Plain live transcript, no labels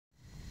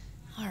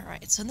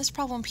Alright, so in this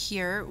problem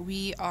here,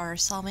 we are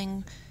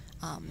solving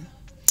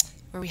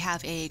where we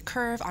have a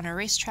curve on a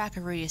racetrack,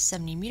 a radius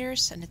 70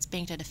 meters, and it's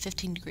banked at a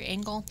 15-degree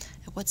angle.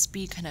 At what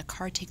speed can a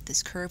car take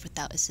this curve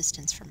without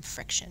assistance from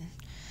friction?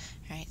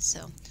 Alright,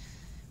 so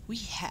we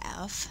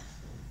have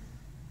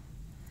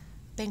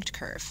banked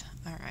curve.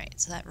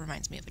 Alright, so that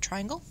reminds me of a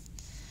triangle.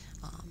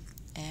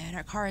 And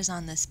our car is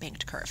on this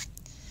banked curve.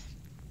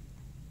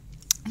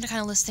 I'm going to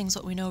kind of list things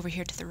what we know over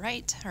here to the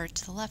right, or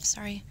to the left,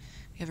 sorry.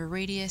 We have a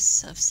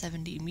radius of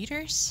 70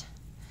 meters,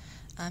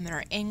 and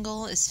our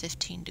angle is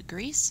 15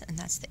 degrees, and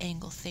that's the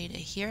angle theta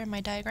here in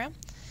my diagram.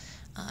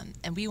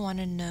 And we want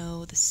to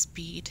know the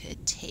speed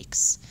it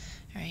takes,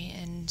 right?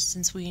 And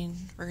since we're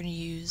going to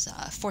use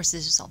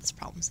forces to solve this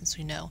problem, since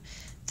we know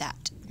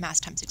that mass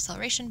times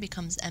acceleration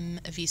becomes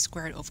mv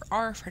squared over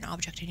r for an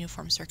object in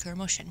uniform circular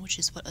motion, which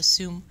is what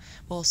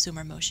we'll assume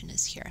our motion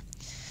is here.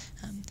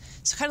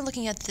 So kind of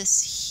looking at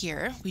this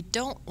here, we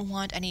don't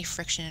want any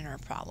friction in our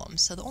problem.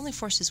 So the only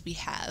forces we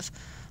have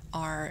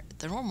are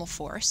the normal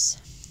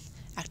force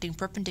acting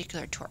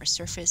perpendicular to our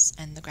surface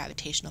and the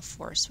gravitational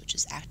force, which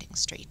is acting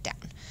straight down.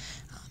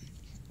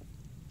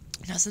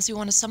 Now, since we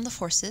want to sum the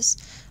forces,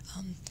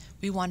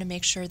 we want to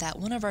make sure that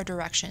one of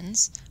our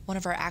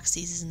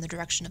axes is in the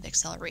direction of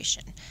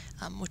acceleration,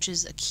 which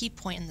is a key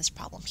point in this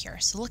problem here.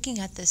 So looking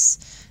at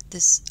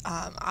this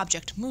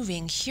object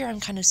moving, here I'm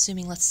kind of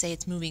assuming, let's say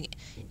it's moving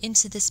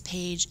into this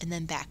page and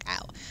then back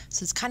out.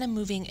 So it's kind of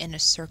moving in a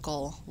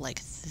circle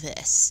like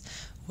this,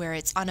 where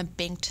it's on a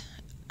banked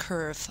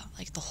curve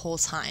like the whole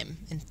time,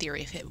 in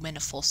theory, if it went a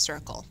full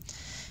circle.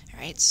 All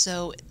right,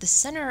 so the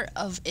center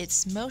of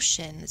its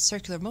motion, its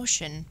circular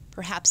motion,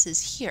 perhaps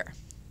is here.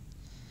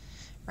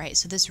 Right,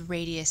 so this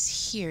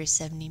radius here is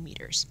 70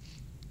 meters.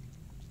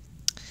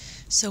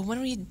 So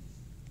when we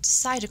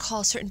decide to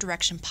call a certain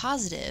direction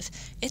positive,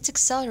 it's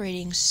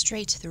accelerating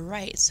straight to the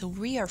right. So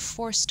we are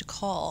forced to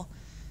call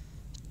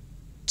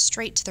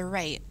straight to the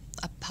right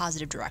a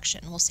positive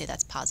direction. We'll say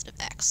that's positive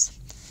x.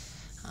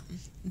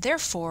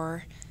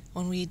 Therefore,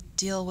 when we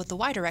deal with the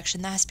y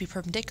direction, that has to be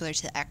perpendicular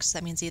to x.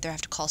 That means you either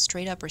have to call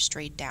straight up or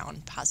straight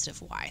down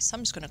positive y. So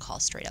I'm just going to call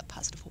straight up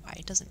positive y.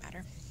 It doesn't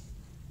matter.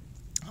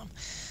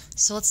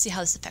 So let's see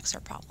how this affects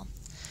our problem.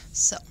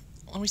 So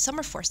when we sum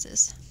our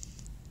forces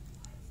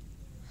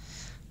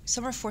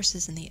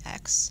in the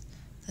x,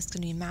 that's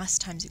going to be mass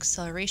times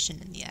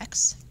acceleration in the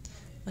x,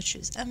 which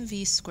is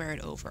mv squared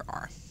over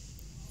r.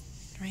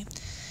 Right?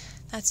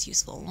 That's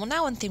useful. Well,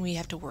 now one thing we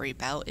have to worry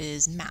about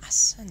is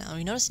mass. And now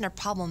we notice in our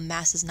problem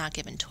mass is not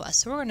given to us,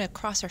 so we're going to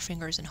cross our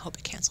fingers and hope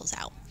it cancels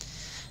out.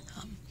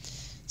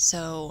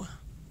 So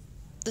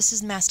this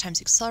is mass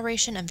times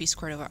acceleration, mv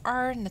squared over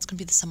r, and that's going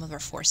to be the sum of our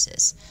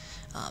forces.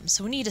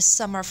 So we need to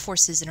sum our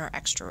forces in our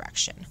x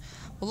direction.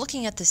 Well,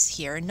 looking at this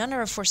here, none of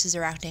our forces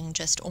are acting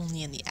just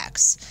only in the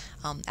x.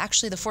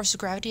 Actually, the force of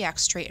gravity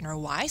acts straight in our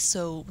y,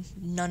 so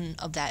none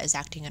of that is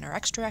acting in our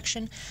x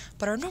direction.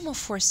 But our normal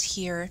force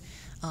here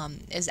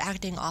is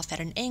acting off at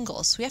an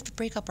angle, so we have to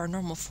break up our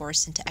normal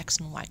force into x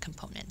and y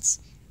components.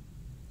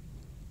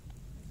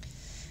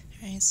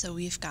 All right, so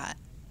we've got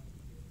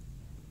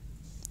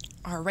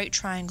our right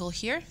triangle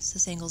here, so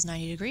this angle is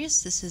 90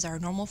 degrees. This is our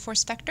normal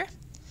force vector.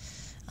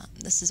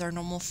 This is our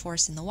normal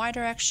force in the y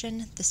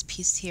direction. This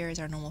piece here is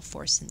our normal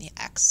force in the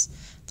x.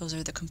 Those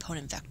are the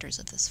component vectors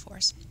of this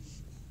force.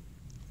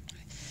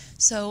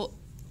 So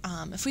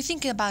if we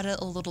think about it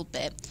a little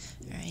bit,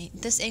 right,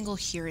 this angle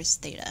here is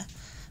theta.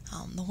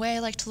 The way I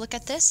like to look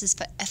at this is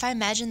if I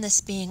imagine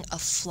this being a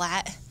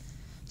flat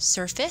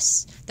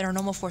surface, then our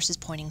normal force is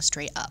pointing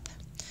straight up.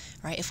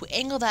 Right? If we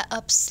angle that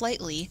up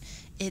slightly,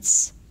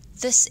 it's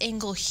this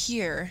angle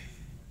here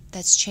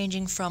that's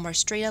changing from our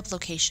straight up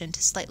location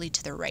to slightly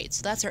to the right.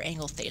 So that's our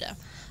angle theta.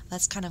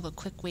 That's kind of a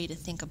quick way to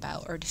think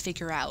about or to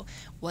figure out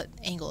what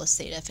angle is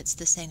theta, if it's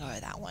this angle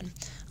or that one.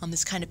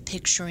 It's kind of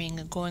picturing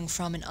going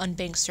from an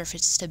unbanked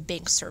surface to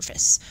banked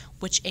surface,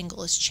 which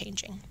angle is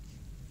changing.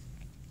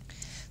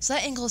 So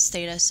that angle is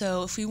theta.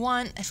 So if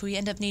we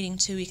end up needing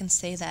to, we can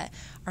say that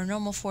our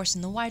normal force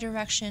in the y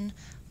direction,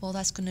 well,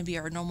 that's going to be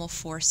our normal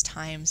force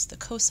times the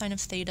cosine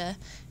of theta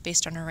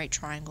based on our right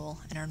triangle,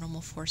 and our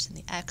normal force in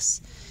the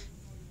x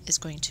is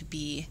going to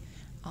be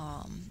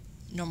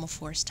normal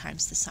force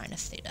times the sine of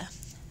theta.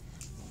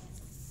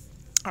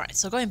 All right,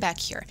 so going back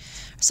here,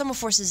 our sum of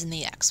forces in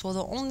the x. Well,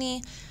 the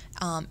only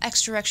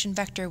x direction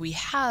vector we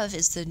have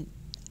is the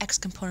x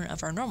component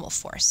of our normal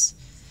force.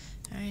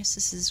 All right, so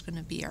this is going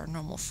to be our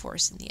normal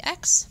force in the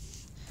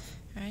x,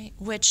 right,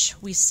 which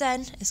we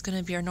said is going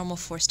to be our normal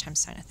force times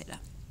sine of theta.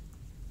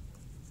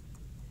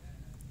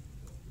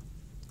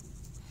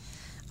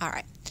 All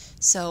right,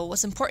 so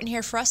what's important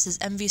here for us is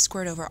mv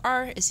squared over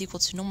r is equal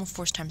to normal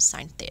force times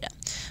sine theta.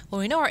 Well,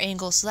 we know our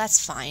angle, so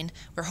that's fine.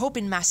 We're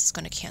hoping mass is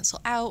going to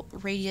cancel out.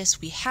 Radius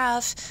we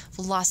have.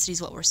 Velocity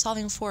is what we're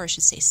solving for, I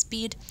should say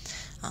speed.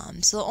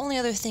 So the only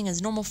other thing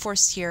is normal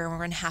force here, and we're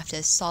going to have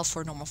to solve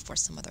for normal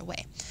force some other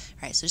way.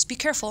 All right, so just be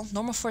careful.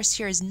 Normal force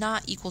here is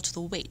not equal to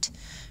the weight.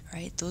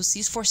 right?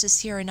 These forces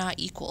here are not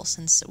equal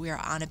since we are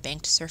on a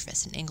banked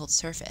surface, an angled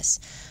surface.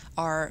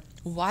 Our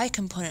y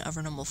component of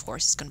our normal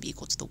force is going to be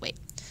equal to the weight,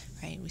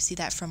 right? We see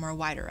that from our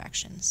y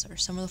direction. So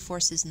sum of the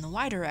forces in the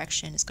y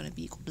direction is going to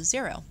be equal to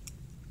 0.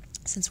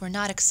 Since we're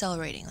not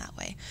accelerating that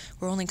way,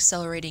 we're only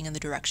accelerating in the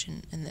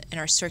direction in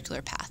our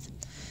circular path.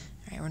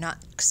 Right? We're not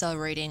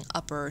accelerating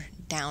up or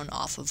down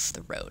off of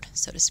the road,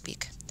 so to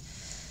speak.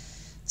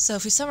 So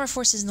if we sum our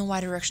forces in the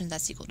y direction,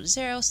 that's equal to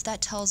 0. So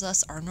that tells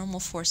us our normal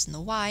force in the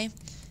y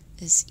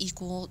is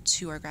equal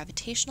to our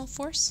gravitational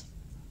force.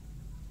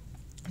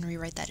 I'm going to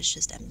rewrite that as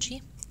just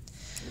mg.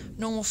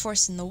 Normal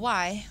force in the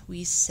y,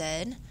 we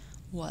said,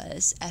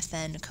 was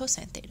Fn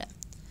cosine theta.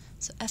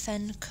 So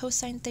Fn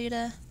cosine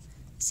theta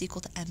is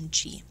equal to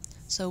mg.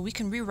 So we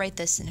can rewrite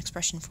this in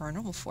expression for our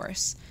normal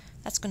force.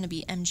 That's going to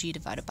be mg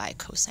divided by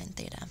cosine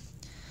theta.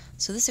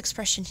 So this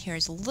expression here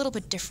is a little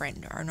bit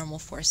different, our normal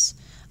force,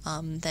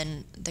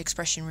 than the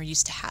expression we're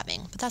used to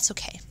having, but that's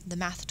okay. The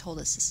math told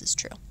us this is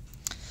true.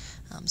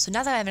 So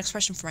now that I have an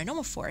expression for my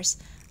normal force,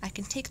 I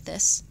can take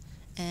this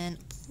and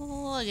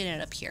plug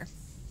it up here.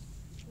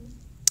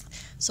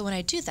 So when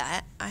I do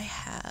that, I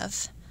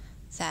have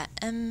that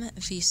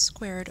mv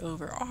squared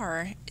over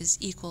r is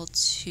equal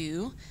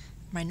to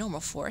my normal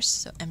force,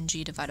 so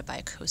mg divided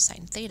by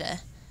cosine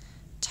theta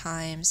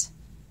times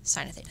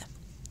sine of theta.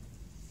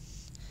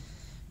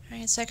 All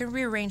right, so I can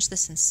rearrange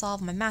this and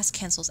solve. My mass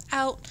cancels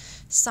out.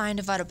 Sine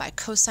divided by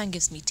cosine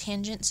gives me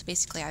tangent, so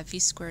basically I have v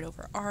squared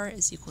over r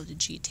is equal to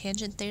g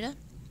tangent theta.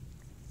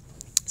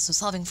 So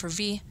solving for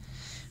v,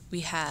 we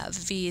have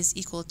v is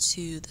equal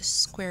to the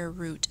square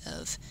root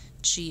of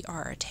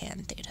gr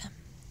tan theta.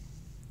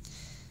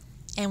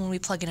 And when we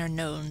plug in our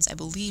knowns, I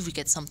believe we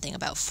get something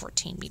about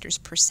 14 meters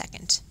per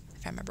second,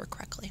 if I remember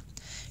correctly.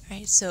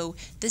 Right, so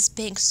this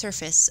banked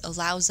surface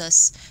allows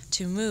us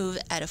to move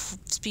at a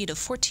speed of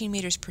 14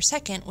 meters per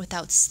second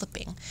without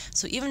slipping.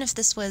 So even if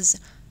this was,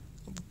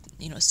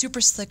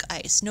 super slick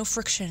ice, no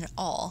friction at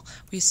all,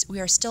 we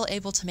are still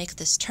able to make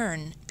this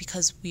turn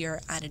because we are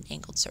at an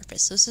angled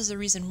surface. So this is the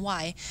reason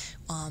why,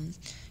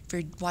 if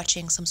you're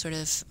watching some sort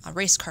of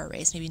race car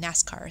race, maybe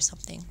NASCAR or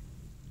something,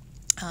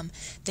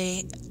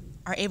 they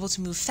are able to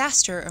move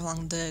faster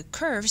along the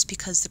curves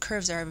because the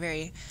curves are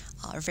very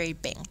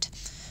banked.